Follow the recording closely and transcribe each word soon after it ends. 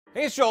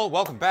Hey, it's Joel,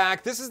 welcome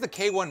back. This is the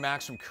K1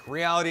 Max from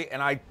Creality,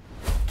 and I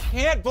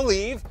can't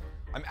believe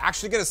I'm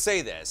actually gonna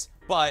say this,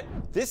 but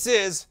this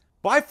is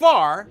by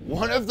far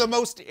one of the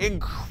most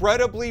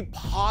incredibly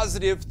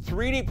positive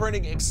 3D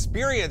printing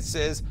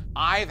experiences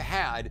I've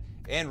had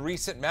in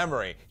recent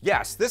memory.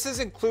 Yes, this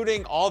is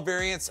including all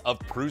variants of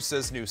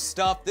Prusa's new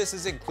stuff. This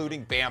is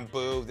including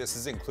bamboo. This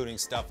is including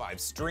stuff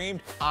I've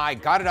streamed. I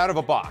got it out of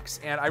a box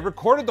and I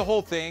recorded the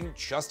whole thing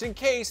just in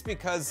case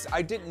because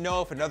I didn't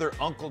know if another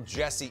Uncle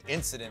Jesse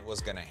incident was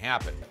gonna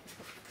happen.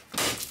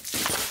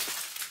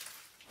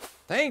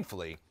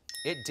 Thankfully,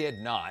 it did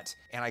not.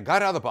 And I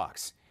got it out of the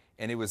box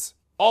and it was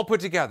all put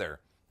together.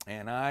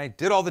 And I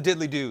did all the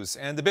diddly-doos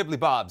and the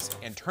bibbly-bobs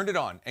and turned it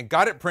on and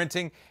got it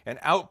printing and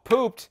out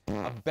pooped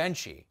a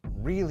Benchy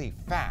really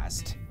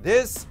fast.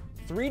 This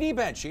 3D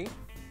Benchy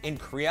in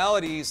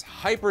Creality's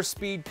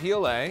hyperspeed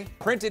PLA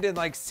printed in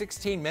like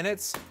 16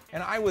 minutes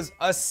and I was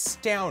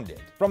astounded.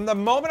 From the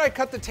moment I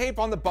cut the tape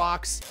on the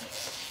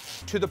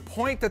box to the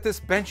point that this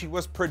Benchy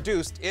was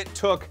produced, it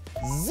took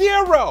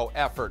zero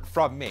effort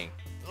from me.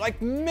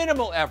 Like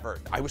minimal effort.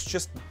 I was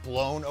just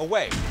blown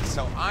away.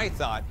 So I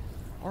thought,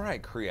 all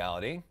right,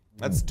 Creality,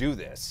 let's do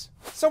this.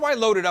 So I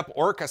loaded up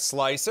Orca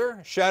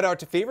Slicer, shout out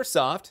to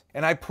Feversoft,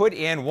 and I put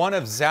in one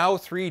of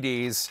Zao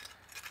 3D's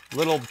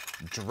little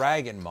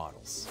dragon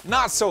models.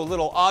 Not so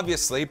little,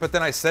 obviously, but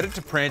then I set it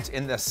to print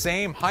in the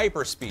same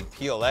hyperspeed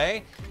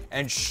PLA,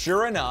 and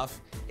sure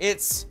enough,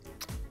 it's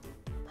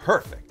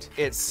perfect.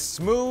 It's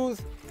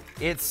smooth,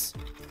 it's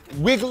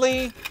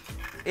wiggly,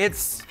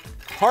 it's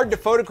hard to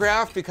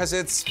photograph because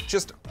it's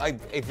just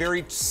a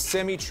very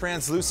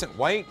semi-translucent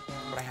white,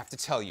 but I have to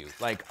tell you,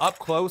 like up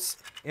close,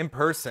 in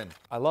person,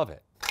 I love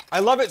it. I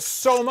love it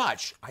so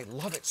much. I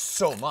love it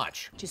so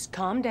much. Just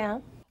calm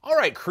down. All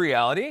right,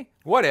 Creality,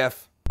 what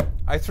if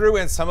I threw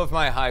in some of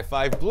my High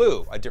Five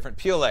Blue, a different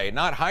PLA,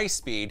 not high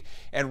speed,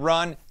 and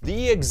run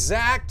the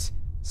exact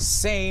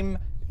same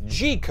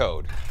G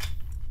code?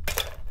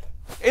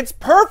 It's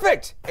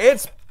perfect.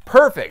 It's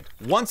perfect.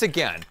 Once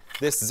again,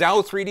 this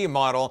Zao 3D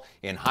model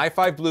in High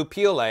Five Blue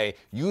PLA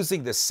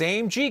using the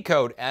same G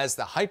code as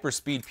the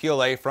hyperspeed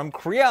PLA from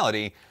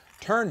Creality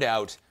turned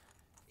out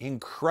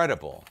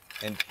incredible.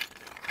 And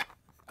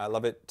I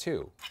love it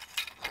too.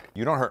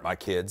 You don't hurt my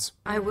kids.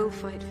 I will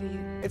fight for you.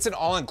 It's an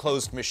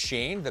all-enclosed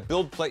machine. The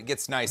build plate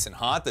gets nice and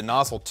hot, the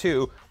nozzle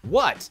too.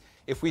 What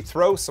if we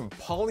throw some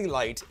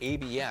Polylite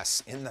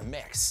ABS in the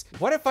mix?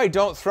 What if I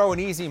don't throw an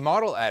easy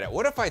model at it?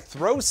 What if I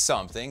throw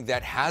something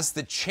that has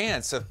the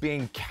chance of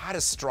being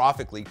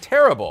catastrophically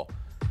terrible?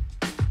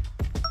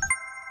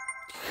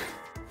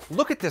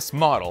 Look at this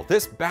model.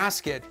 This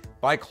basket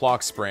by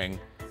Clockspring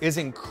is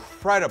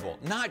incredible,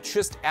 not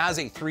just as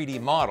a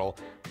 3D model,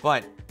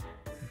 but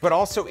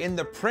also in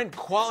the print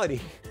quality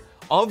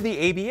of the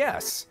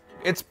ABS.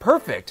 It's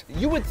perfect.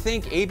 You would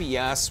think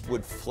ABS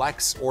would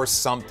flex or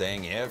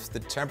something if the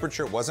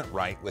temperature wasn't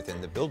right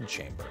within the build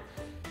chamber.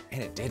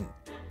 And it didn't,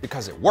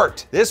 because it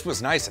worked. This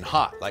was nice and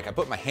hot. Like I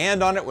put my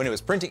hand on it when it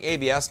was printing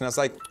ABS and I was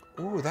like,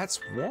 ooh,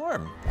 that's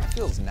warm. That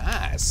feels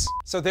nice.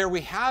 So there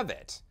we have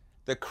it.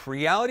 The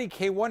Creality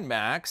K1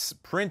 Max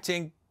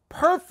printing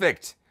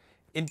perfect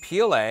in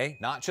PLA,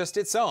 not just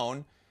its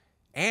own,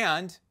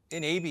 and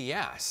in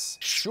ABS.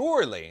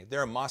 Surely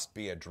there must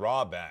be a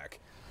drawback.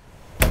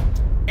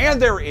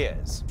 And there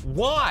is.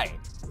 Why?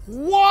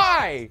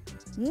 Why?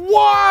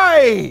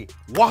 Why?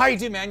 Why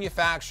do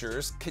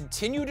manufacturers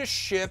continue to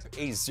ship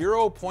a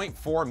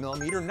 0.4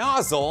 millimeter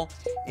nozzle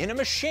in a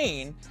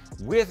machine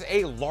with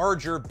a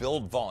larger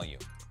build volume?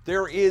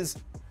 There is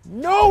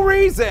no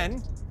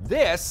reason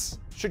this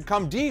should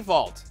come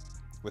default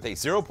with a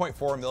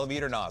 0.4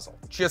 millimeter nozzle.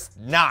 Just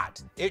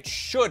not. It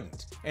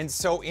shouldn't. And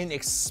so in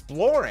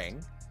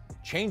exploring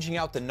changing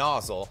out the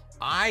nozzle,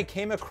 I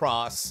came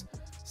across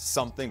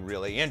something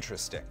really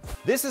interesting.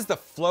 This is the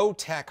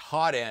Flowtech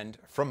hot end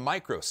from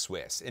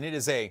MicroSwiss, and it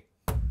is a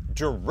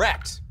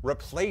direct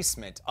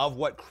replacement of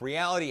what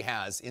Creality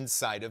has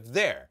inside of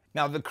there.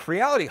 Now, the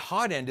Creality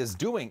hot end is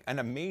doing an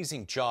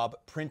amazing job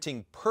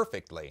printing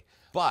perfectly,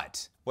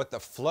 but what the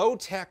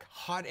Flowtech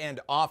hot end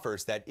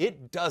offers that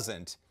it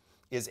doesn't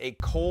is a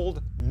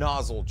cold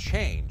nozzle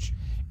change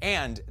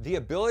and the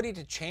ability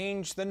to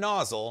change the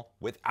nozzle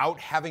without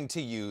having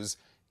to use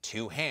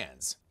two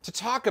hands. To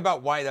talk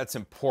about why that's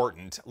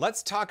important,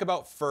 let's talk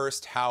about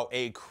first how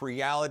a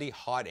Creality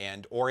hot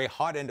end or a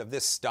hot end of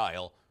this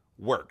style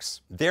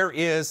works. There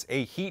is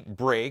a heat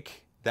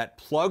break that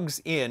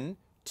plugs in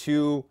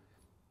to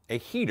a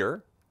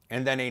heater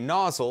and then a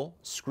nozzle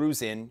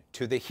screws in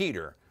to the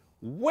heater.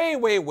 Way,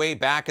 way, way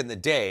back in the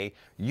day,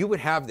 you would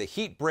have the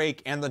heat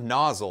break and the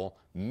nozzle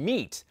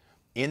meet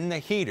in the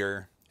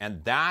heater,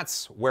 and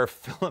that's where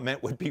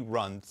filament would be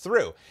run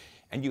through.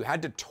 And you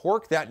had to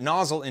torque that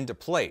nozzle into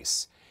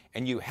place.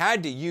 And you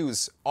had to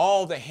use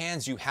all the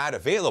hands you had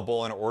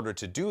available in order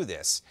to do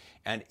this.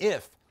 And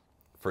if,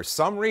 for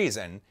some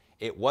reason,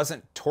 it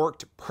wasn't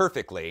torqued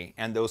perfectly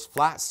and those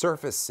flat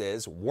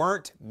surfaces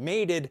weren't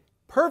mated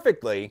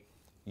perfectly,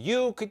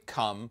 you could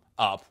come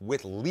up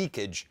with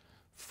leakage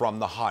from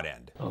the hot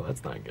end. Oh,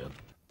 that's not good.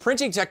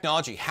 Printing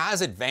technology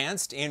has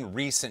advanced in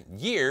recent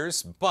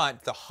years,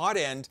 but the hot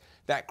end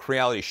that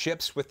Creality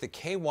ships with the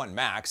K1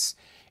 Max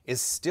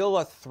is still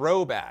a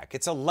throwback.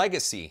 It's a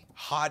legacy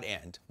hot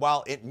end.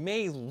 While it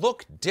may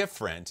look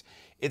different,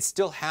 it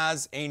still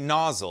has a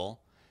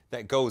nozzle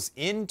that goes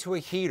into a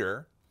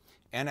heater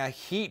and a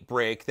heat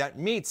break that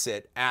meets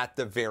it at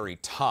the very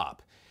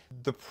top.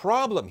 The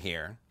problem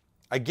here,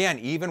 again,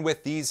 even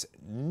with these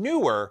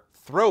newer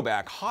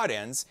throwback hot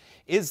ends,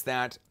 is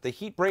that the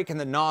heat break and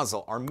the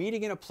nozzle are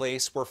meeting in a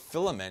place where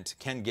filament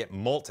can get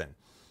molten.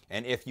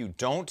 And if you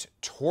don't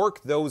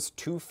torque those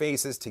two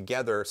faces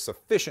together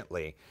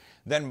sufficiently,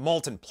 then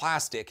molten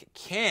plastic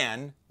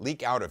can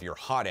leak out of your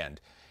hot end.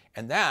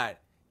 And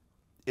that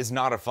is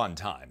not a fun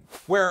time.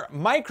 Where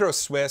Micro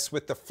Swiss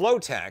with the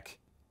Flowtech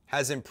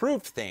has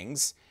improved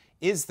things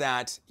is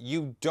that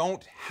you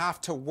don't have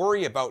to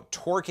worry about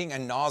torquing a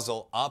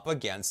nozzle up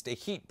against a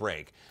heat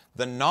break.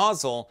 The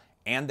nozzle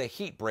and the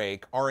heat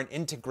break are an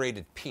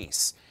integrated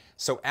piece.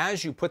 So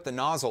as you put the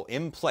nozzle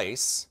in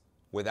place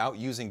without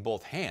using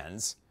both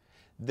hands,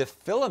 the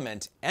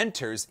filament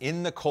enters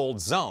in the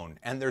cold zone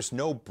and there's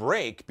no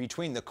break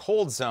between the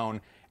cold zone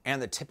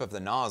and the tip of the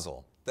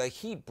nozzle. The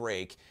heat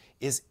break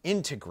is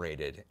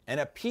integrated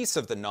and a piece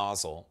of the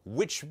nozzle,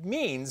 which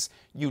means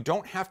you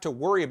don't have to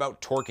worry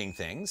about torquing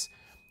things,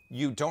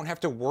 you don't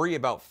have to worry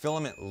about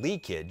filament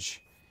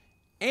leakage,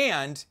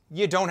 and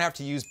you don't have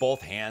to use both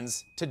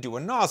hands to do a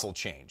nozzle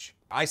change.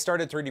 I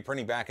started 3D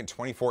printing back in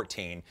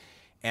 2014,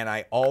 and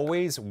I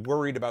always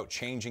worried about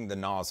changing the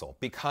nozzle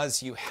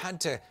because you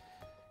had to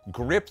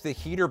grip the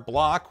heater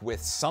block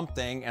with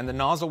something and the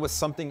nozzle with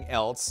something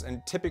else,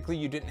 and typically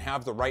you didn't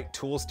have the right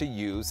tools to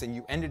use, and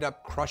you ended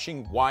up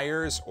crushing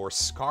wires or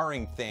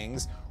scarring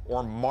things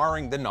or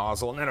marring the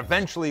nozzle, and then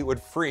eventually it would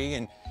free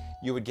and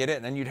you would get it,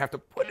 and then you'd have to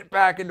put it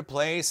back into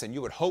place, and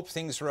you would hope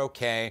things were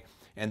okay,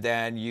 and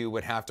then you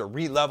would have to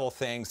re-level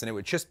things, and it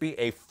would just be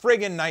a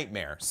friggin'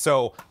 nightmare.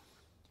 So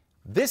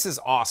this is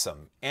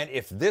awesome, and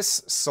if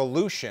this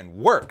solution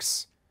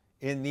works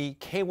in the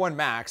K1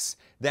 Max,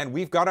 then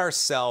we've got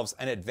ourselves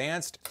an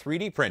advanced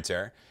 3D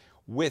printer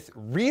with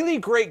really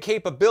great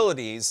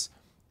capabilities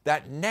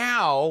that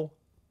now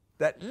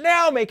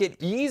make it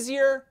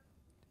easier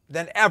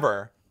than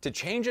ever to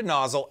change a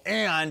nozzle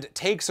and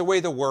takes away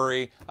the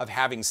worry of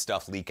having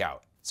stuff leak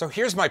out. So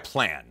here's my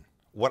plan.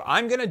 What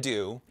I'm gonna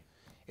do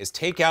is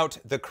take out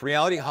the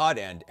Creality hot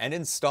end and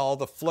install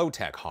the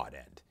Flowtech hot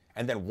end.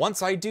 And then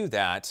once I do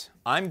that,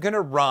 I'm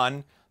gonna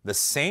run the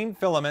same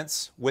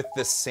filaments with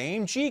the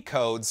same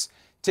G-codes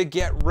to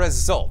get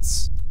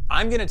results.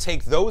 I'm gonna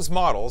take those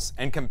models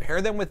and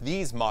compare them with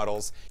these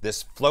models.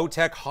 This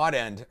Flowtech hot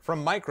end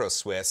from Micro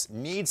Swiss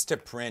needs to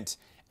print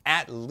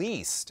at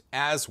least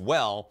as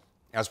well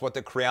as what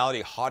the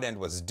Creality hot end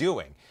was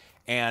doing.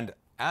 And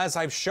as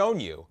I've shown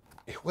you,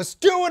 it was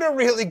doing a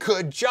really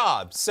good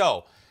job.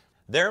 So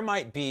there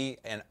might be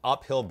an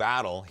uphill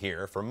battle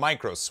here for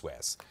Micro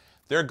Swiss.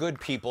 They're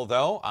good people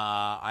though.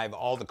 I have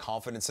all the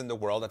confidence in the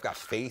world. I've got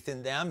faith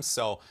in them.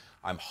 So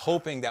I'm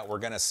hoping that we're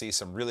gonna see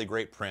some really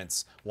great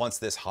prints once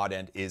this hot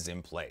end is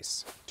in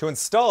place. To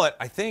install it,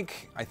 I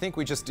think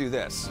we just do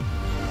this.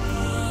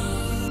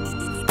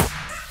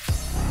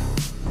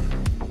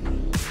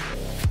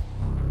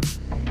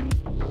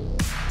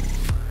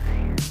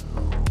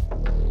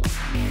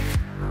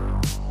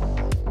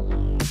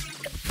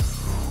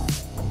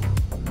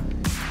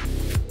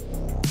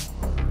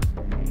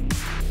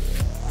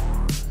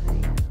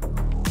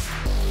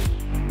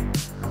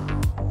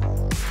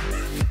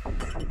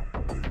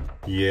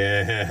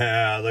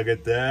 Yeah, look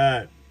at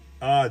that.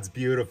 Oh, it's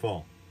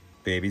beautiful.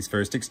 Baby's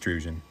first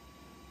extrusion.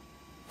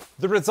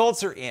 The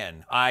results are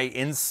in. I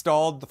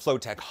installed the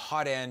Flowtech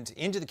hot end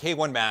into the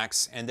K1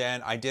 Max, and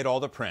then I did all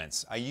the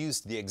prints. I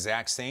used the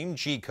exact same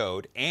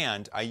G-code,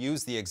 and I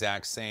used the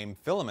exact same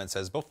filaments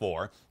as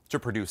before to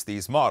produce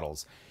these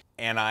models.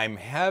 And I'm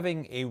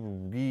having a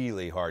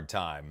really hard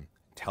time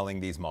telling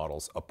these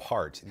models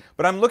apart.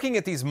 But I'm looking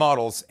at these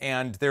models,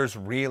 and there's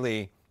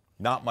really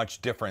not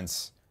much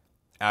difference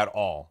at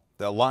all.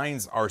 The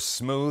lines are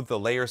smooth, the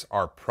layers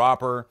are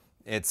proper,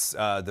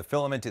 the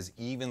filament is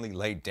evenly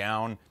laid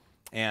down,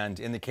 and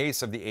in the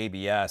case of the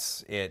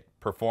ABS, it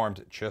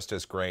performed just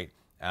as great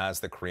as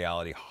the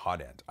Creality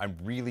hot end. I'm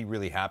really,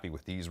 really happy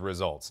with these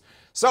results.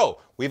 So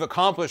we've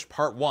accomplished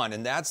part one,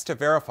 and that's to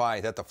verify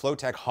that the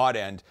Flowtech hot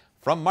end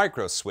from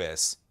Micro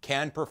Swiss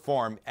can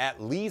perform at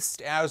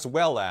least as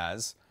well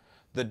as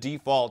the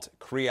default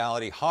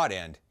Creality hot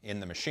end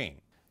in the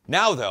machine.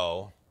 Now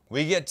though,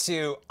 we get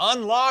to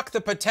unlock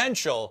the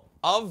potential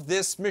of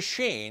this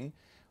machine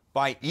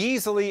by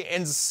easily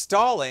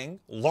installing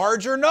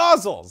larger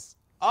nozzles.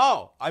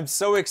 Oh, I'm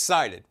so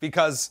excited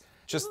because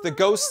just the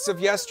ghosts of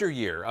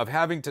yesteryear of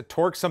having to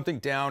torque something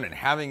down and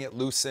having it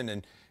loosen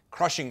and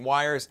crushing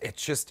wires,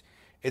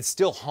 it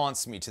still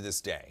haunts me to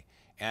this day.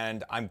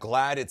 And I'm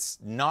glad it's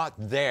not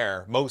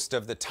there most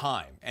of the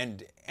time.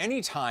 And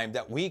any time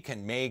that we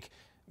can make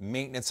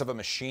maintenance of a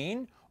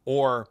machine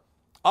or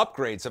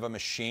upgrades of a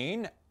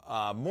machine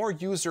more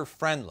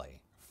user-friendly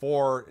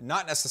for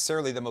not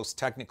necessarily the most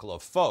technical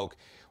of folk,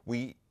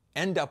 we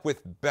end up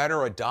with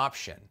better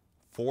adoption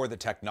for the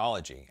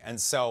technology. And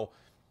so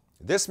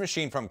this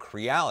machine from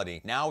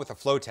Creality, now with a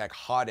FlowTech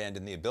hot end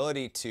and the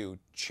ability to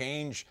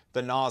change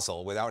the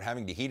nozzle without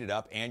having to heat it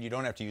up, and you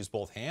don't have to use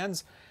both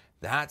hands,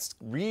 that's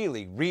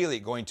really, really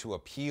going to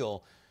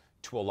appeal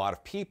to a lot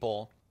of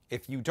people.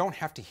 If you don't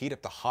have to heat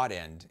up the hot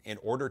end in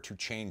order to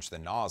change the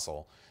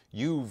nozzle,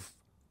 you've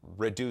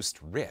reduced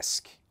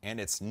risk, and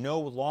it's no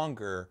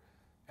longer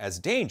as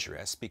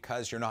dangerous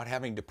because you're not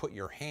having to put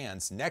your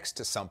hands next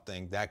to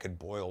something that could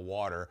boil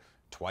water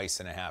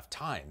 2.5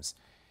 times.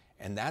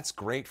 And that's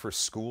great for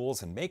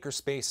schools and maker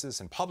spaces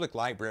and public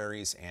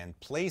libraries and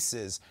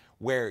places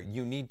where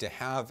you need to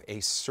have a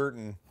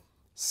certain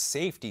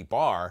safety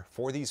bar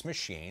for these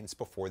machines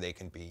before they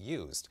can be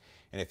used.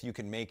 And if you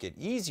can make it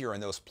easier in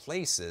those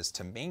places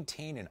to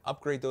maintain and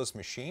upgrade those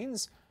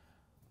machines,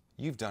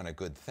 you've done a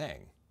good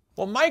thing.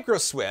 Well, Micro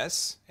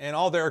Swiss, in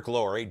all their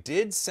glory,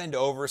 did send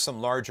over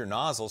some larger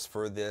nozzles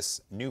for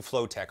this new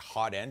FlowTech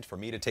hot end for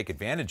me to take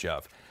advantage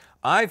of.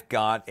 I've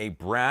got a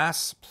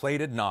brass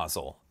plated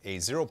nozzle, a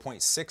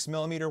 0.6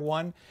 millimeter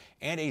one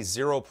and a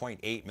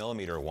 0.8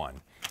 millimeter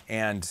one.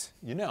 And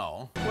you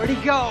know, where'd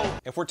he go?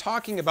 If we're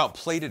talking about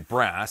plated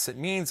brass, it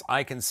means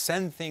I can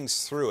send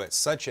things through it,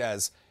 such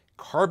as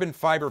carbon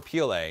fiber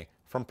PLA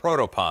from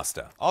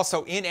Protopasta.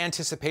 Also, in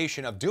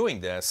anticipation of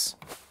doing this,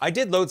 I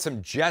did load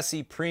some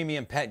Jesse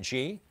Premium PET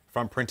G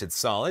from Printed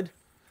Solid.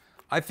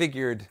 I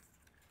figured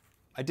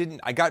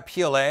I got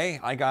PLA,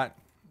 I got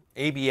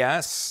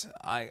ABS,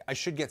 I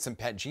should get some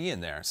PET G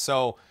in there.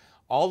 So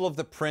all of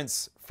the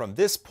prints from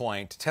this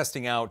point,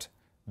 testing out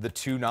the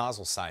two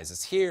nozzle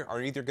sizes here,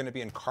 are either going to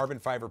be in carbon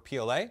fiber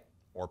PLA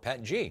or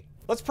PET G.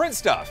 Let's print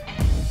stuff.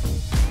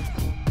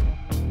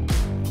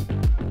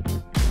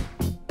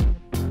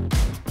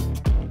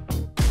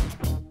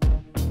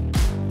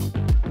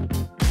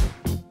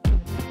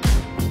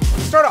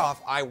 To start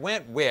off, I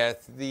went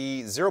with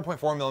the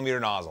 0.4 millimeter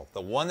nozzle,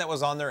 the one that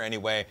was on there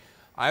anyway.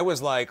 I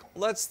was like,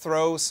 let's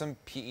throw some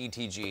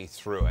PETG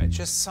through it.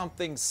 Just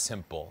something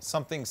simple,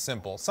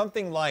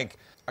 something like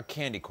a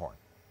candy corn.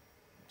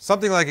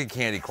 Something like a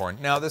candy corn.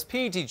 Now, this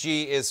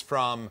PETG is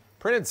from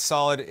Printed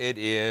Solid. It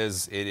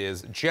is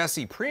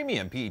Jesse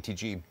Premium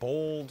PETG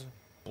Bold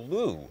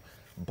Blue,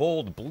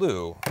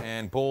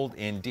 and bold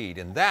indeed.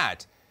 And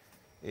that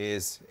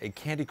is a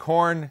candy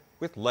corn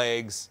with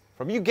legs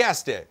from, you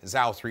guessed it,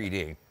 Zao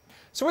 3D.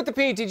 So with the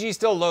PETG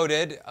still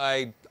loaded,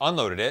 I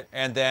unloaded it,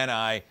 and then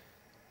I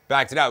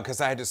backed it out because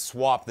I had to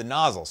swap the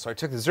nozzle. So I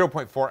took the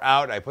 0.4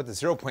 out, I put the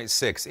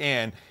 0.6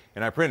 in,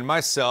 and I printed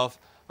myself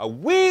a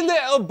wee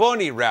little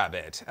bunny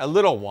rabbit, a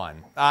little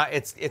one.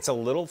 It's a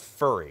little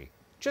furry,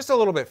 just a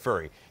little bit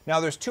furry. Now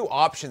there's two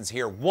options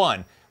here.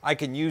 One, I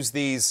can use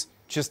these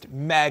just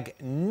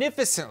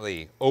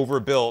magnificently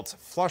overbuilt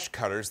flush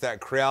cutters that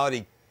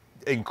Creality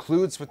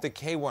includes with the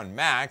K1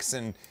 Max,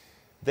 and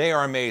they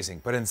are amazing.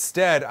 But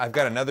instead, I've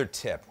got another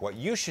tip. What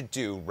you should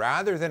do,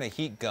 rather than a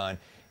heat gun,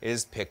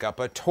 is pick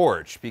up a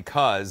torch,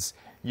 because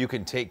you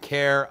can take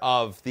care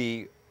of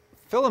the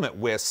filament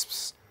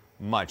wisps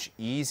much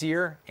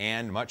easier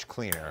and much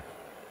cleaner.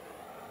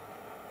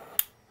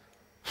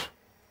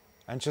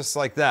 And just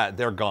like that,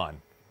 they're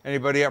gone.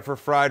 Anybody up for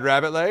fried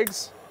rabbit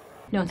legs?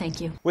 No,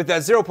 thank you. With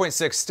that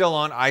 0.6 still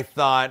on, I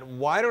thought,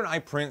 why don't I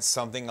print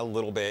something a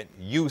little bit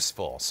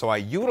useful? So I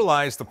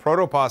utilized the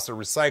Protopasta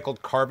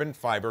recycled carbon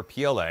fiber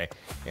PLA,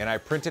 and I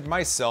printed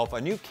myself a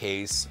new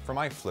case for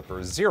my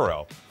Flipper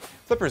Zero.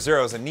 Flipper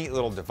Zero is a neat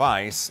little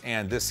device,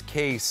 and this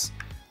case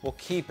will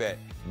keep it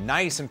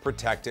nice and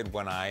protected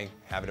when I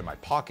have it in my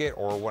pocket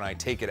or when I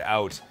take it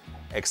out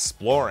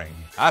exploring.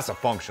 That's a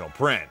functional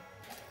print.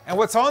 And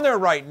what's on there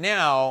right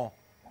now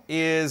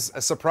is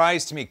a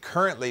surprise to me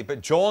currently,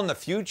 but Joel in the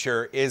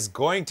future is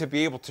going to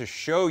be able to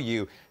show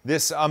you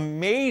this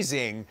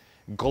amazing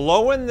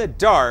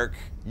glow-in-the-dark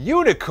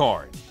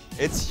unicorn.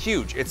 It's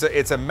huge.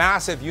 It's a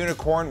massive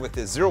unicorn with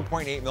this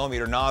 0.8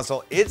 millimeter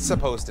nozzle. It's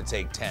supposed to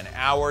take 10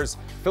 hours.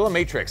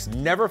 Filamatrix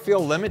never feel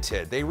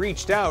limited. They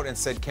reached out and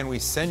said, can we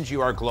send you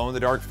our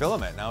glow-in-the-dark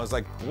filament? And I was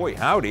like, boy,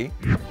 howdy.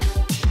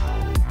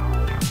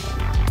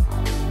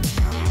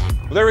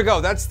 Well, there we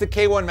go. That's the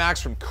K1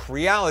 Max from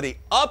Creality,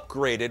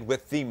 upgraded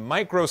with the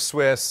Micro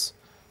Swiss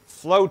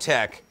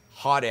FlowTech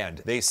hot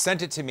end. They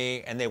sent it to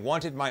me and they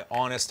wanted my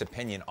honest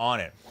opinion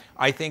on it.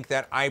 I think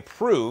that I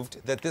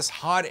proved that this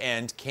hot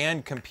end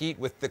can compete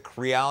with the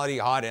Creality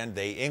hot end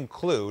they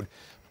include.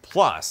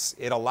 Plus,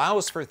 it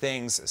allows for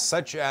things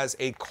such as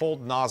a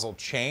cold nozzle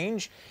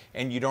change,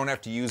 and you don't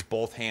have to use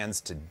both hands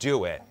to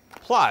do it.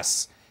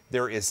 Plus,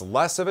 there is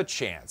less of a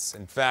chance,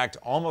 in fact,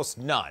 almost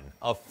none,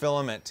 of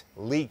filament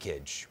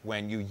leakage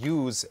when you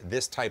use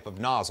this type of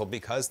nozzle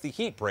because the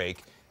heat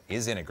break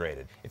is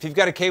integrated. If you've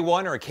got a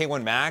K1 or a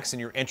K1 Max and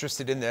you're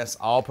interested in this,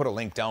 I'll put a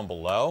link down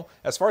below.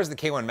 As far as the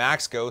K1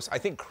 Max goes, I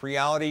think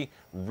Creality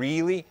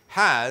really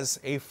has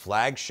a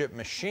flagship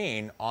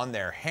machine on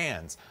their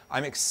hands.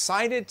 I'm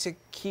excited to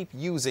keep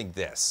using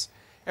this.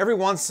 Every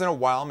once in a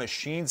while,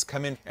 machines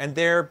come in and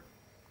they're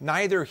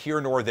neither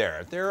here nor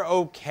there. They're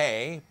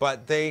okay,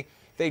 but they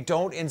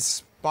don't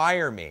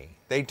inspire me.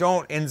 They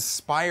don't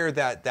inspire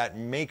that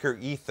maker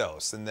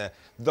ethos and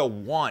the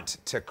want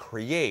to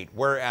create,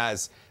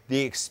 whereas the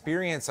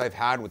experience I've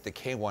had with the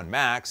K1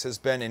 Max has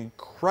been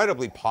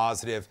incredibly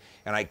positive,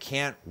 and I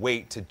can't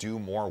wait to do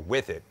more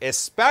with it,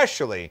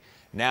 especially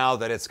now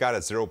that it's got a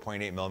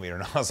 0.8 millimeter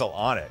nozzle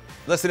on it.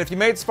 Listen, if you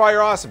made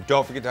Spire awesome,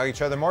 don't forget to tell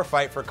each other more,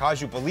 fight for a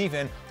cause you believe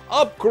in,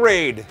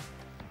 upgrade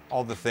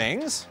all the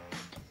things,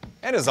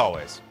 and as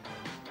always,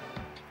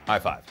 high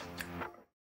five.